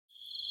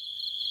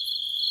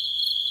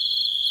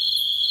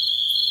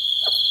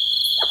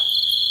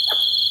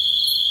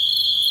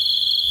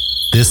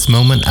This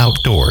Moment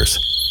Outdoors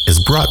is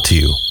brought to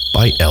you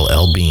by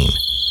LL Bean,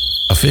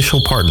 official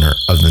partner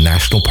of the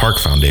National Park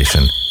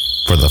Foundation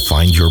for the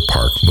Find Your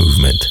Park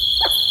movement.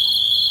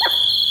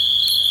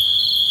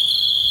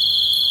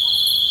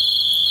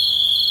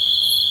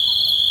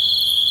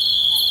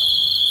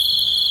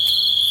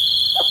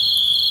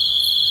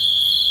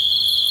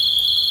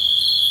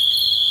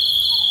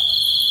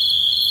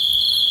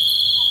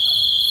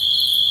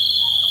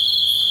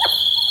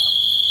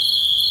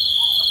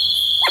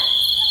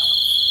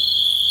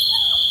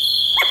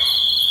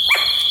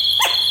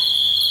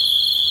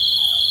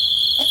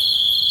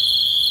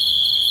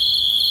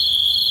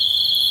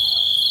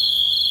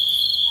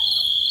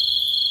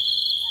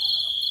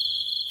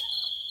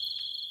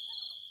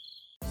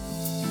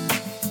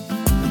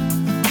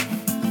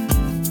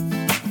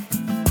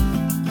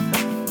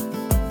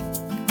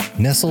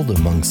 Nestled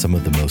among some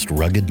of the most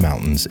rugged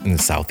mountains in the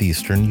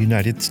southeastern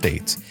United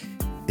States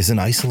is an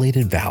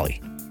isolated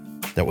valley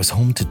that was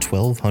home to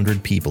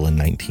 1,200 people in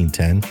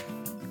 1910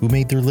 who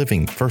made their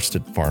living first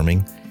at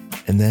farming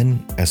and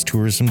then, as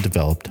tourism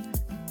developed,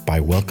 by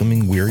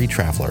welcoming weary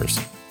travelers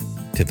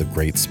to the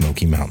Great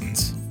Smoky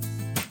Mountains.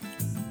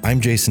 I'm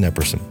Jason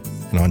Epperson,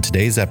 and on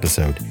today's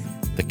episode,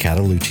 the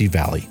Cataloochee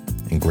Valley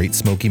in Great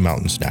Smoky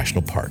Mountains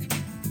National Park,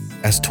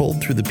 as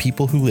told through the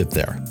people who live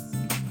there.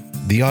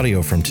 The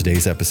audio from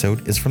today's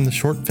episode is from the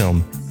short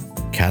film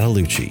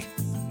Cataloochee,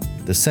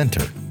 the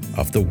Center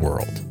of the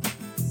World.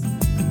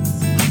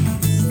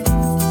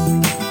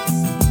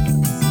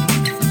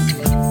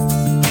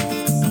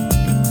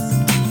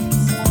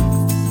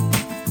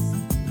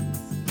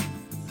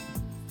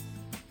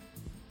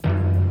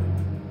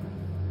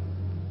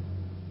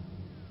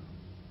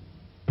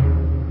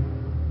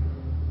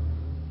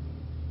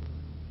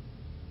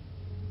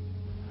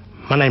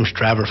 My name's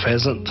Driver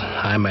Pheasant.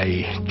 I'm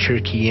a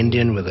Cherokee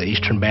Indian with the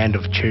Eastern Band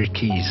of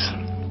Cherokees.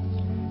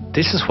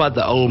 This is what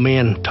the old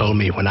men told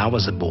me when I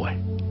was a boy.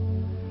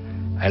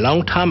 A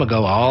long time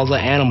ago, all the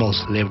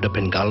animals lived up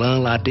in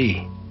Galun Ladi,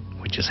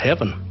 which is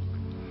heaven.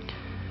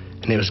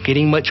 And it was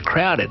getting much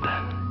crowded,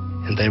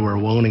 and they were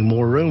wanting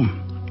more room.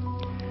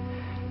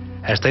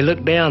 As they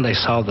looked down, they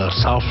saw the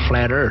soft,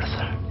 flat earth,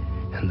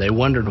 and they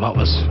wondered what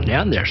was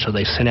down there, so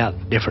they sent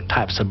out different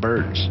types of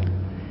birds.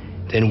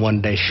 Then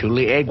one day,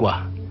 Shuli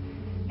Egwa,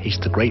 he's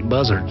the great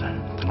buzzard,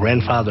 the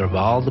grandfather of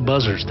all the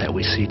buzzards that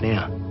we see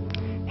now.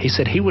 He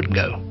said he would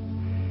go.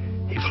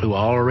 He flew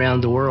all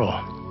around the world.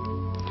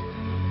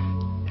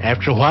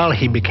 After a while,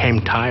 he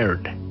became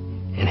tired,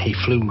 and he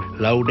flew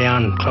low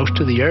down close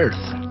to the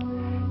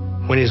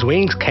earth. When his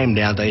wings came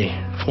down, they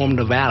formed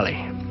a valley.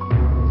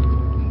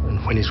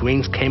 And when his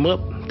wings came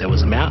up, there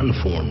was a mountain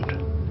formed.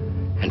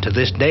 And to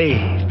this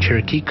day,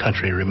 Cherokee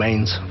country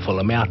remains full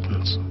of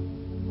mountains.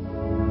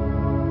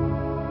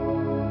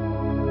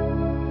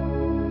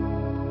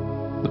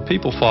 The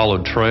people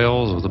followed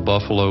trails of the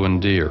buffalo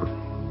and deer.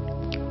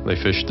 They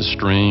fished the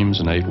streams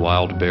and ate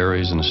wild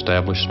berries and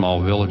established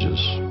small villages.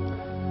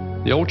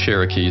 The old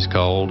Cherokees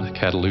called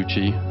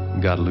Cataloochee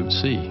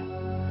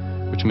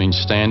Gadalootsi, which means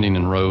standing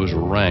in rows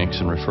or ranks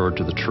and referred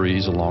to the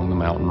trees along the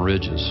mountain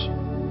ridges.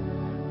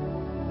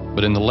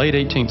 But in the late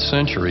 18th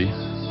century,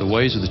 the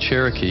ways of the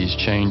Cherokees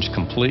changed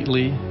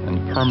completely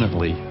and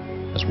permanently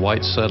as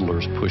white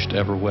settlers pushed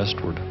ever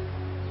westward.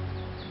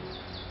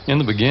 In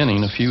the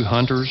beginning, a few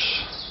hunters,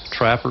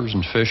 trappers,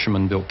 and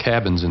fishermen built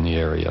cabins in the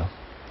area.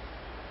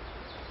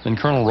 Then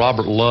Colonel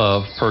Robert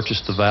Love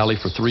purchased the valley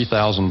for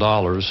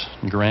 $3,000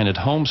 and granted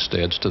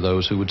homesteads to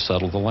those who would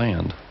settle the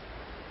land.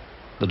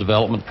 The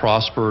development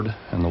prospered,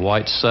 and the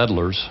white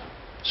settlers,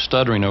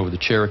 stuttering over the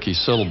Cherokee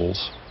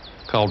syllables,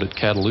 called it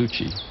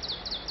Cataloochee.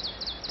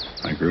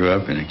 I grew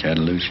up in the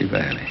Cataloochee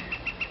Valley.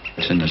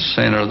 It's in the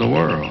center of the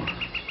world.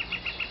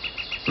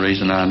 The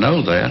reason I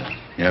know that,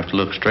 you have to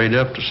look straight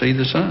up to see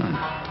the sun.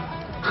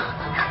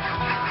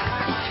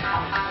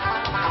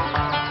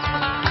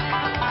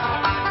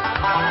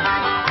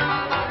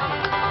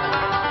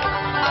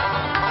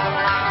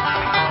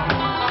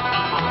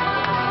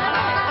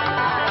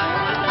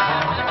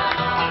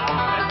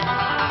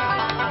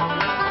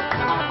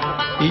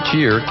 Each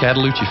year,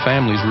 Cataloochee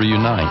families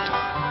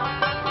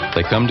reunite.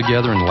 They come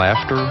together in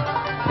laughter,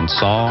 in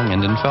song,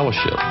 and in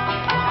fellowship.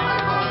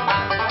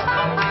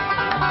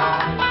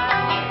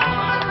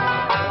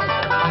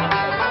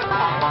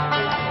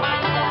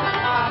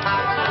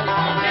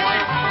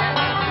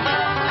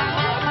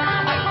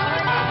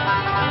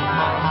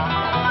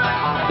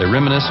 They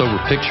reminisce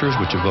over pictures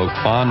which evoke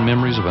fond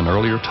memories of an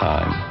earlier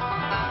time.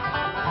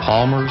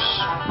 Palmers,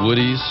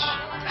 Woodies,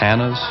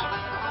 Hannahs,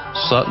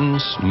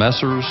 Suttons,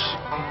 Messers,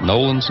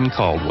 Nolans, and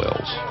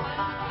Caldwells.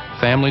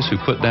 Families who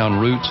put down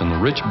roots in the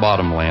rich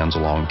bottomlands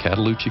along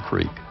Cataloochee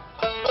Creek.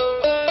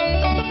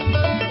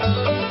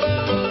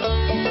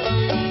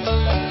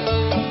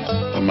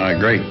 Well, my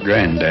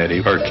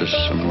great-granddaddy purchased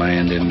some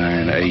land in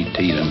there in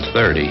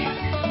 1830.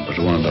 Was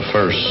one of the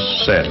first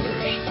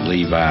settlers,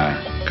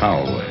 Levi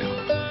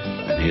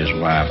Caldwell, and his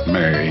wife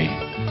Mary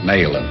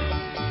Nayland.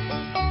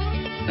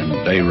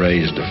 And they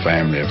raised a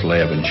family of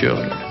 11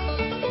 children.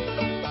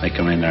 They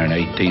come in there in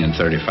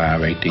 1835,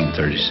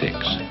 1836.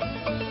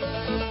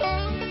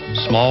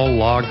 Small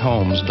log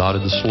homes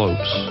dotted the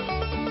slopes.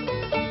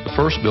 The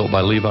first built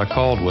by Levi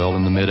Caldwell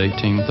in the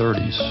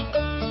mid-1830s.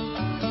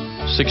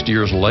 60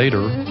 years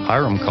later,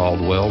 Hiram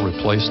Caldwell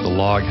replaced the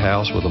log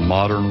house with a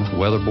modern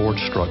weatherboard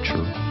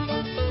structure.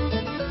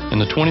 In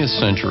the 20th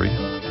century,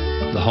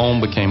 the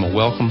home became a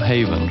welcome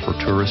haven for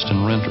tourists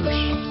and renters.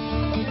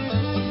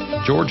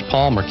 George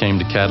Palmer came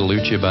to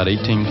Cataloochee about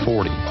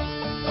 1840.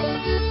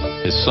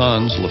 His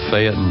sons,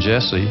 Lafayette and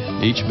Jesse,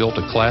 each built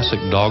a classic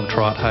dog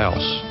trot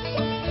house.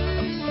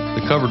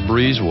 The covered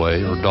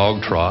breezeway, or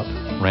dog trot,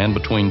 ran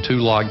between two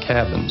log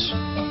cabins,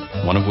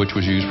 one of which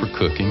was used for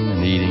cooking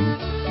and eating,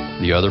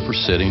 the other for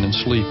sitting and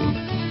sleeping.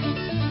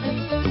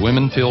 The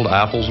women peeled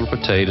apples or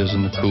potatoes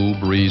in the cool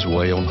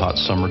breezeway on hot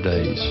summer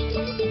days.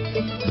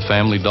 The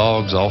family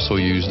dogs also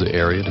used the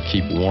area to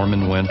keep warm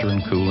in winter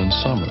and cool in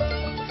summer,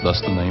 thus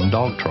the name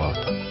Dog Trot.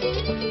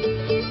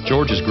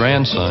 George's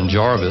grandson,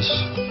 Jarvis,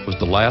 was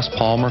the last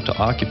Palmer to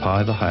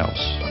occupy the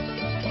house.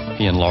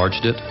 He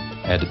enlarged it,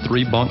 added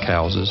 3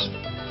 bunkhouses,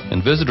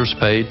 and visitors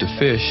paid to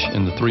fish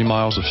in the 3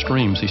 miles of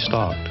streams he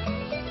stocked.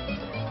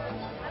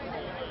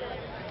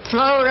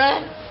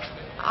 Flora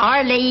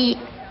Arlie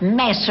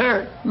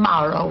Messer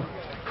Morrow.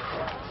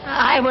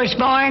 I was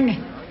born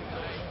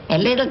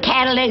in Little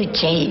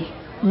Cataloochee,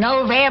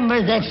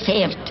 November the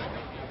 5th,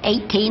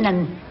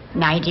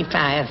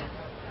 1895.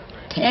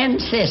 10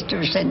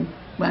 sisters and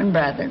 1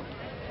 brother.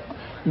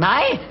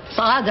 My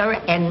father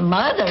and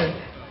mother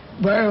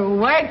were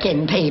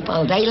working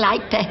people. They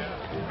liked to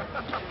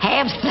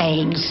have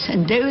things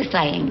and do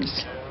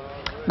things.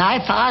 My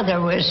father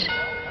was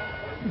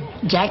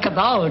jack of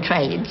all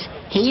trades.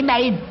 He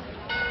made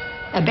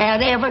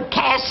about every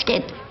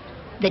casket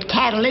that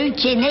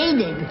Cataloochee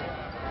needed.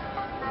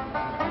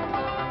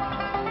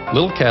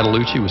 Little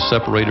Cataloochee was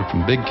separated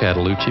from Big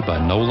Cataloochee by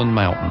Nolan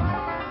Mountain,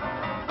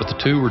 but the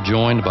two were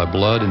joined by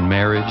blood and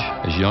marriage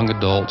as young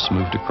adults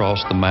moved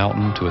across the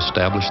mountain to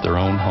establish their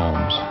own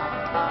homes.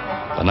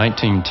 By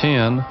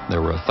 1910,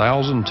 there were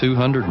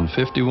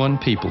 1,251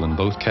 people in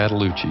both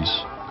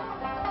Cataloochees.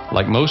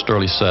 Like most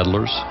early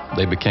settlers,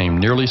 they became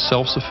nearly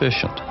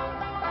self-sufficient.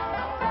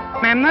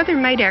 My mother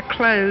made our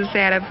clothes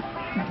out of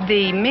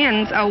the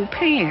men's old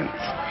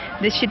pants.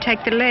 This should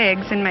take the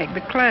legs and make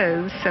the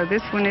clothes. So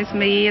this one is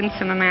me and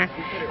some of my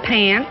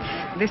pants.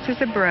 This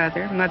is a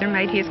brother. Mother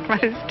made his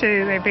clothes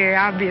too. They're very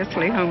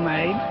obviously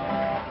homemade.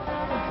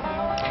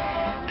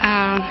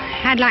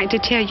 I'd like to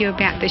tell you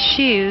about the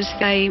shoes.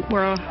 They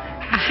were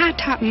a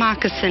high-top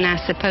moccasin, I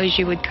suppose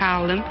you would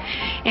call them.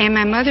 And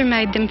my mother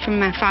made them from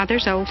my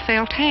father's old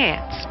felt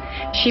hats.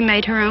 She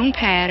made her own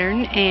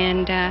pattern,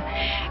 and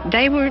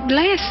they would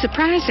last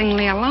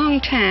surprisingly a long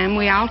time.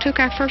 We all took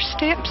our first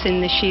steps in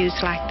the shoes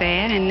like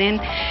that, and then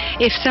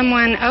if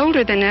someone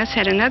older than us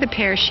had another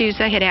pair of shoes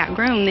they had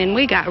outgrown, then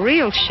we got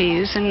real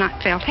shoes and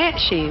not felt hat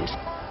shoes.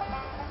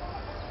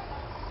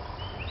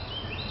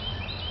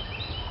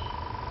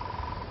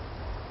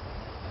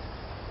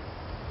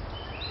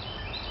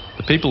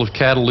 The people of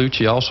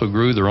Cataloochee also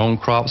grew their own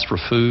crops for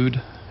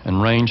food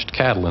and ranged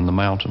cattle in the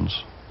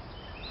mountains.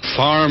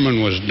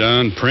 Farming was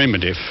done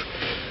primitive.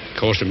 Of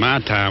course, in my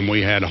time,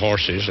 we had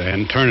horses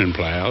and turning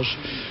plows.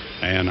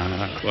 And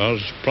I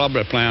was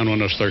probably plowing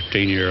when I was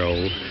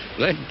 13-year-old.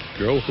 They'd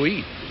grow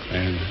wheat.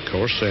 And, of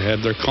course, they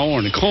had their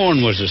corn. The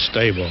corn was a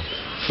staple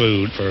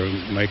food for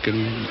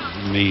making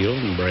meal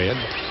and bread.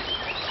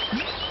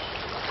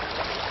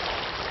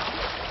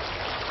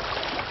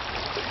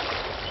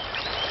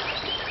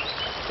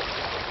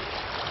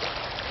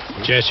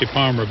 Jesse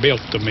Palmer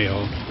built the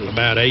mill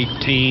about in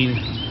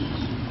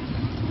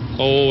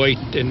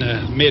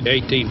the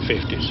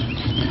mid-1850s.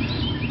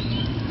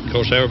 Of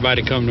course,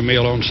 everybody come to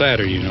mill on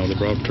Saturday, you know. They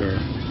brought their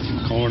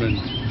corn, and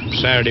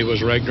Saturday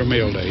was regular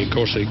mill day. Of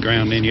course, they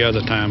ground any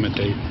other time that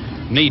they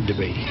need to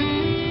be.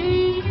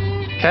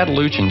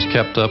 Cataloochans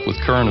kept up with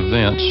current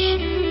events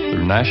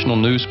through national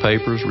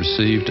newspapers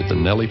received at the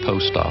Nellie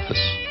Post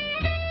Office.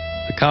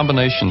 The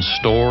combination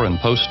store and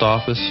post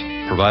office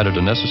provided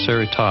a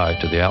necessary tie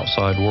to the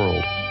outside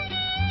world.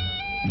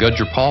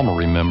 Gudger Palmer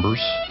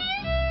remembers,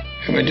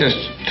 let me just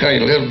tell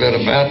you a little bit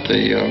about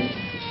the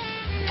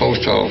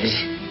post office.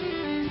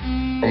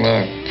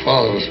 My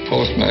father was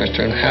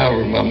postmaster, and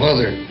however, my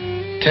mother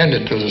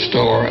tended to the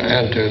store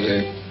and to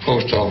the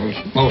post office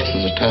most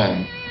of the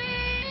time.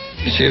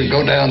 She would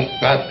go down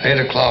about 8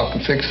 o'clock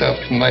and fix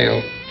up the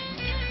mail.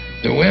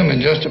 The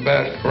women just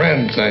about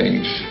ran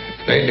things.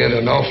 They did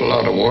an awful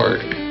lot of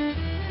work.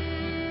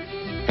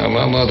 Now,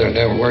 my mother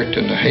never worked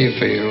in the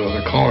hayfield or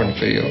the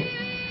cornfield,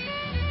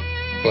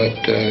 but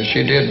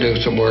she did do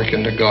some work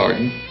in the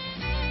garden.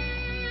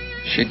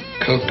 She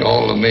cooked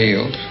all the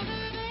meals.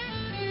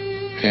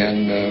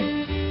 And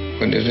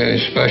when there's any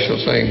special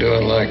thing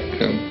doing, like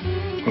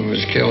when we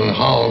was killing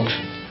hogs,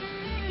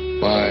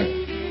 why,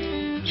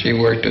 she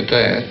worked at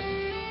that.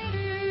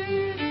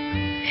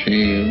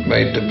 She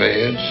made the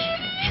beds,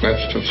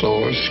 swept the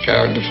floors,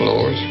 scoured the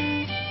floors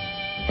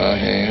by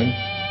hand.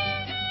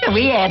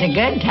 We had a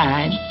good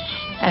time.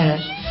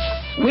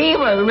 We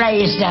were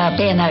raised up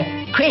in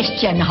a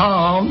Christian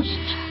home,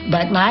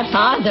 but my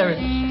father,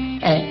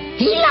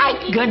 he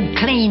liked good,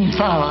 clean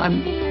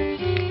farm.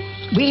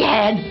 We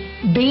had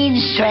bean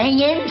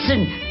stringings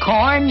and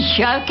corn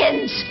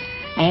shuckings,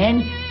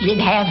 and we'd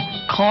have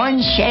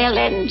corn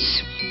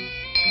shellings.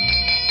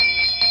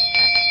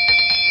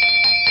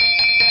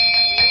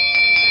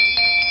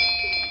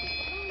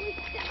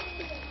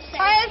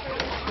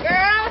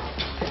 Girls,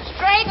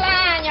 straight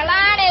line. Your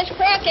line is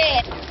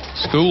crooked.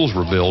 Schools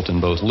were built in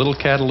both Little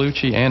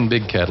Cataloochee and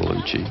Big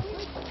Cataloochee.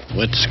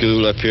 Went to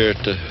school up here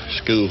at the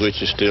school,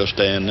 which is still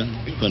standing.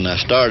 When I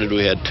started,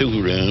 we had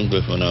 2 rooms,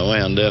 but when I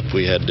wound up,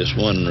 we had this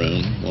 1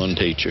 room, 1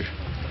 teacher.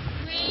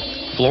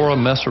 Flora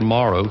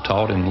Messer-Morrow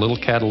taught in Little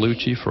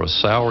Cataloochee for a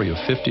salary of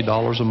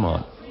 $50 a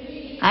month.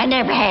 I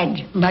never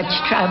had much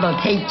trouble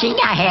teaching.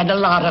 I had a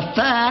lot of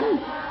fun.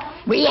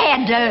 We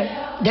had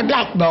the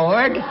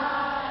blackboard,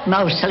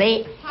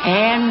 mostly,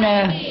 and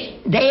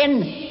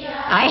then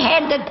I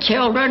had the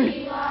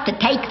children to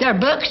take their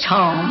books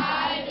home,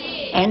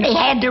 and they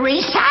had to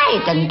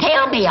recite and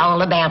tell me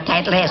all about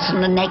that lesson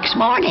the next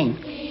morning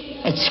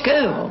at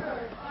school.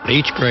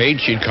 Each grade,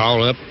 she'd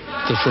call up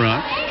the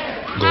front,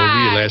 go over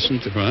your lesson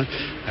at the front.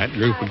 That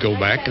group would go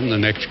back, and the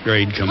next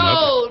grade come up.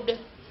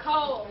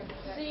 Code.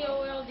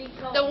 C-O-L-D.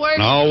 The word.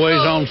 And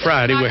always on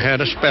Friday, we had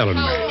a spelling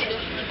match.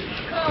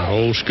 The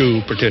whole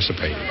school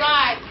participated.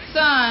 Right.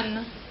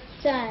 Sun.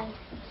 Sun.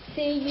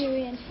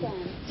 C-U-N,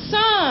 sun.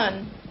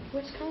 Sun.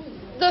 Which kind?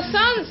 The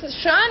sun's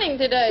shining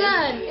today.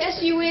 Sun.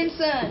 S-U-N,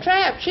 sun.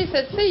 Trap. She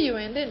said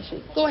C-U-N, didn't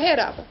she? Go ahead,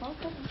 Apple.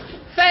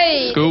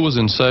 Fade. School was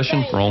in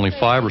session for only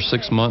 5 or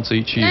 6 months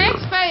each year,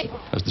 Next, fade.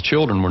 as the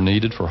children were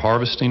needed for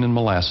harvesting and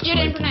molasses You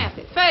didn't making. pronounce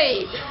it.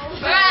 Fade.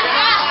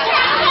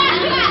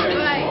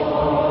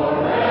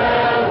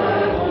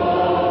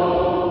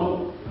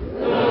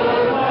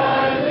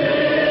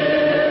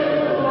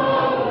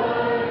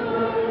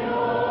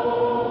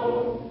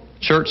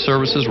 Church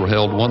services were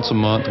held once a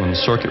month when the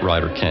circuit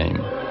rider came.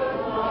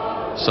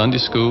 Sunday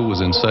school was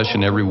in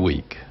session every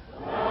week.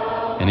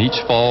 And each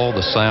fall,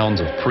 the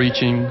sounds of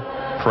preaching,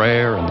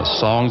 prayer, and the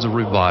songs of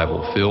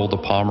revival filled the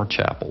Palmer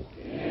Chapel.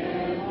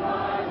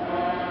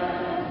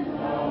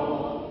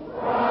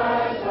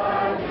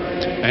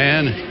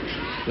 And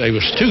there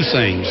was 2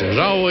 things. There was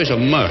always a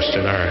must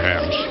at our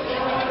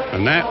house.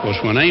 And that was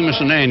when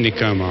Amos and Andy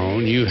come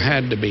on, you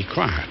had to be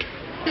quiet.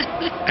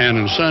 And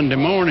when Sunday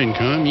morning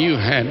come, you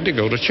had to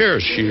go to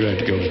church. You had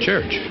to go to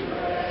church.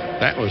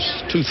 That was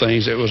 2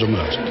 things that was a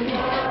must.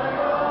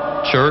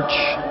 Church,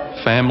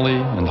 family,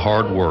 and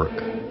hard work.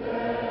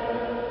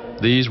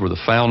 These were the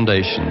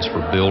foundations for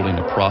building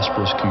a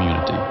prosperous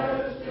community.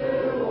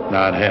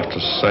 I'd have to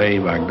say,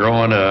 by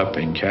growing up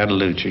in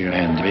Cataloochee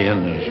and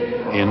being as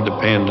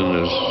independent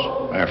as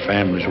our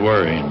families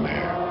were in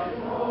there,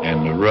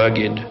 and the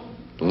rugged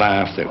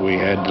life that we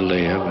had to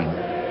live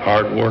and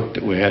hard work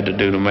that we had to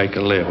do to make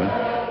a living,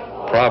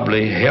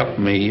 probably helped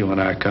me when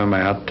I come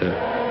out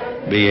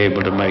to be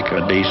able to make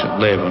a decent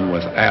living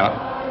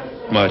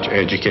without much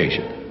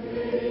education.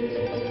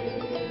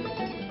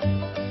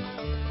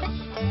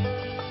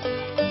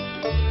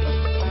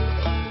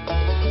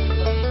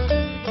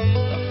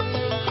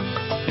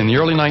 In the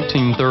early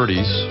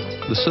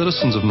 1930s, the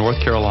citizens of North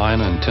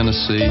Carolina and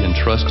Tennessee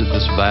entrusted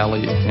this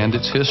valley and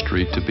its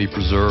history to be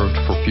preserved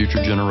for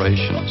future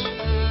generations.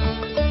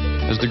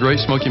 As the Great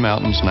Smoky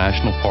Mountains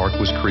National Park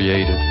was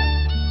created,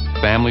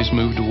 families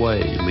moved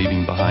away,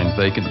 leaving behind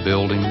vacant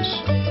buildings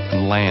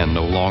and land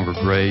no longer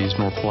grazed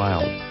nor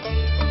plowed.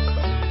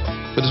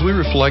 But as we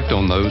reflect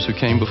on those who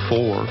came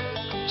before,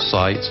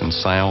 sights and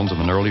sounds of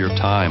an earlier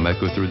time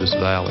echo through this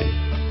valley.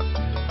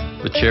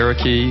 The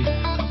Cherokee,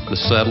 the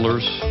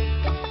settlers,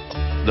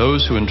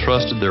 those who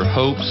entrusted their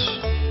hopes,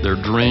 their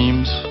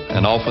dreams,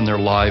 and often their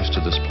lives to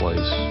this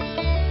place.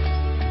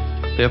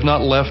 They have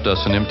not left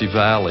us an empty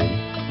valley,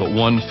 but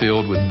one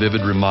filled with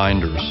vivid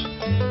reminders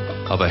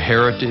of a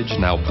heritage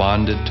now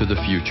bonded to the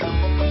future.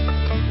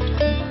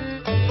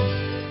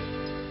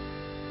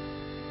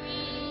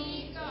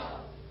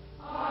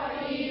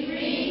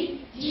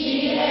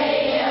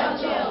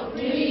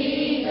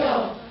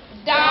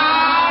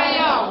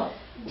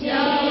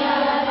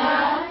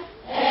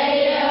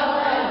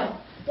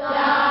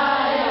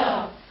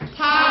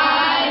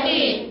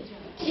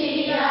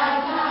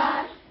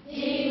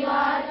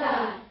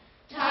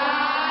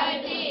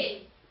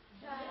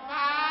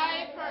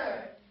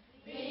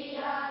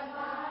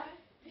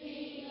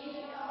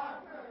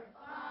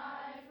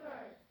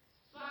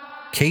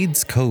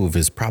 Cades Cove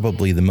is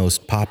probably the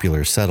most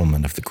popular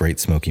settlement of the Great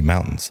Smoky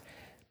Mountains,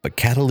 but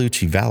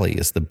Cataloochee Valley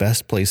is the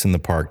best place in the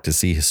park to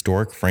see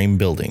historic frame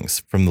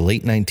buildings from the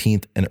late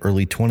 19th and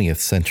early 20th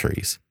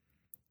centuries.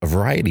 A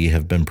variety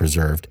have been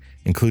preserved,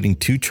 including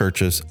 2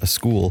 churches, a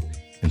school,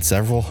 and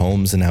several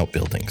homes and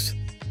outbuildings.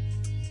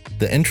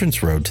 The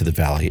entrance road to the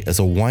valley is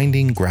a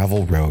winding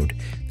gravel road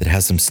that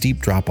has some steep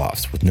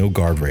drop-offs with no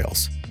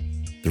guardrails.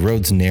 The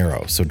road's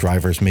narrow, so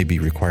drivers may be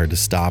required to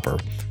stop or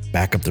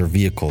back up their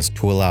vehicles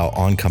to allow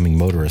oncoming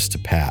motorists to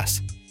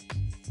pass.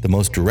 The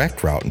most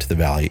direct route into the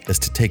valley is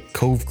to take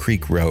Cove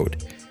Creek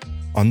Road.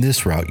 On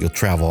this route, you'll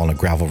travel on a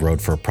gravel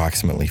road for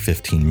approximately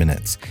 15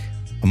 minutes.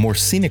 A more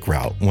scenic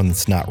route, one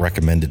that's not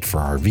recommended for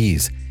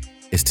RVs,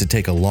 is to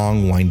take a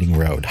long winding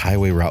road,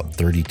 Highway Route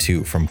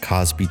 32, from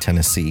Cosby,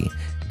 Tennessee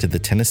to the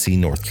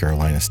Tennessee-North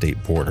Carolina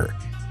state border,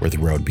 where the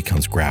road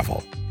becomes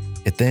gravel.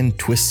 It then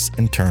twists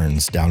and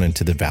turns down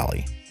into the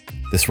valley.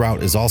 This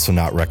route is also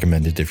not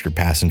recommended if your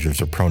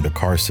passengers are prone to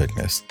car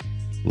sickness,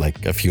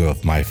 like a few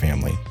of my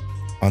family.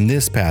 On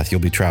this path,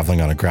 you'll be traveling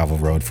on a gravel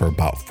road for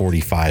about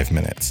 45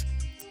 minutes.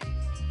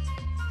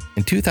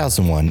 In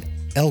 2001,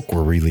 elk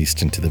were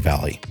released into the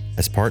valley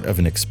as part of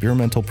an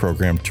experimental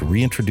program to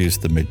reintroduce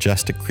the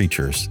majestic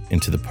creatures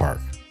into the park.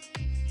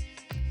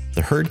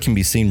 The herd can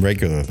be seen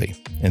regularly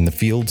in the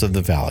fields of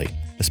the valley,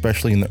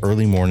 especially in the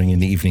early morning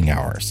and evening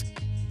hours.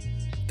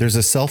 There's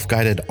a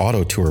self-guided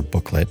auto tour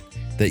booklet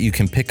that you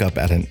can pick up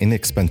at an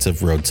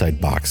inexpensive roadside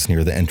box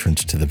near the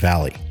entrance to the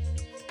valley.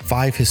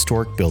 5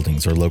 historic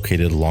buildings are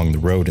located along the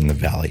road in the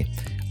valley.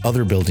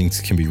 Other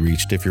buildings can be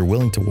reached if you're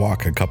willing to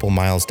walk a couple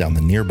miles down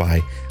the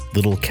nearby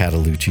Little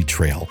Cataloochee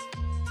Trail.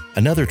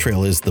 Another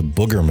trail is the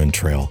Boogerman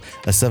Trail,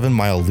 a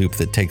 7-mile loop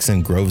that takes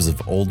in groves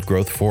of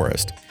old-growth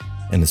forest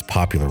and is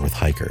popular with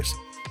hikers.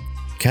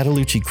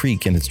 Cataloochee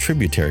Creek and its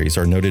tributaries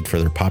are noted for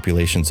their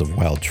populations of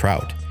wild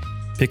trout.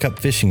 Pick up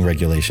fishing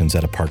regulations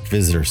at a park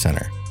visitor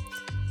center.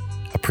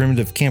 A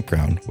primitive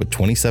campground with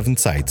 27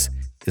 sites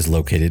is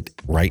located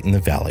right in the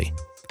valley.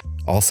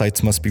 All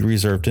sites must be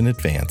reserved in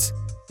advance,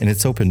 and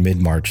it's open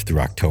mid-March through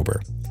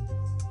October.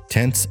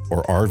 Tents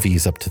or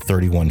RVs up to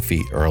 31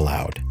 feet are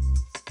allowed.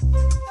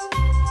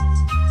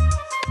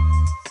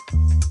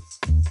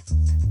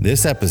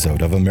 This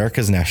episode of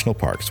America's National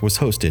Parks was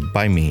hosted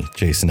by me,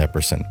 Jason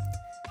Epperson,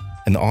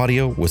 and the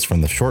audio was from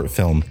the short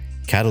film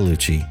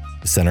Cataloochee,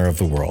 the Center of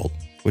the World,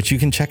 which you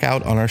can check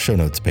out on our show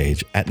notes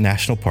page at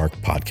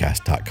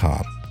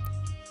nationalparkpodcast.com.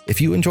 If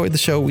you enjoyed the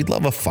show, we'd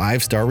love a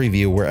 5-star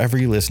review wherever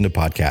you listen to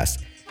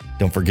podcasts.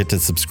 Don't forget to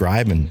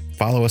subscribe and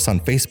follow us on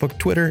Facebook,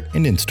 Twitter,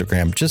 and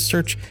Instagram. Just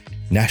search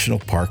National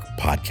Park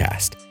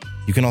Podcast.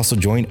 You can also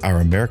join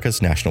our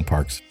America's National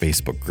Parks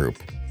Facebook group.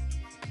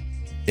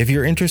 If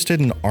you're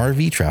interested in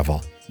RV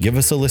travel, give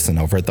us a listen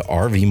over at the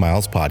RV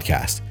Miles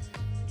Podcast.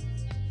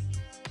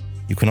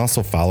 You can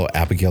also follow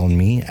Abigail and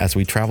me as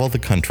we travel the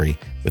country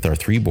with our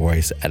 3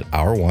 boys at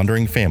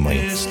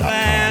OurWanderingFamily.com. This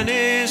land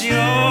is your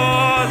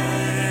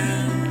land.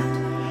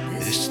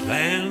 This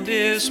land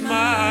is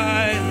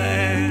my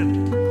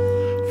land.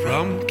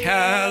 From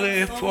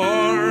California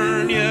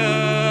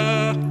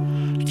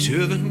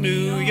to the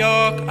New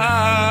York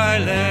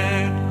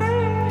Island.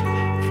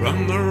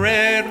 From the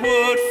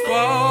Redwood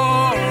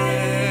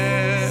Forest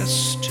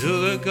to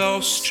the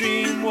Gulf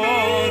Stream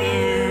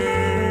waters.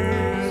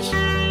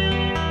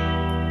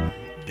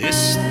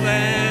 This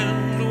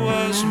land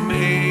was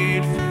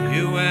made for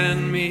you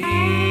and me.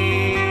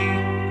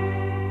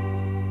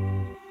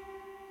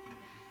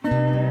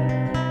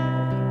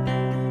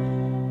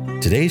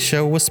 Today's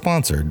show was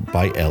sponsored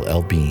by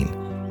LL Bean.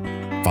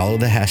 Follow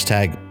the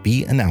hashtag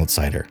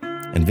 #BeAnOutsider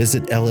and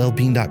visit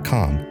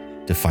llbean.com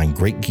to find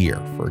great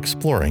gear for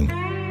exploring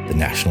the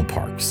national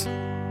parks.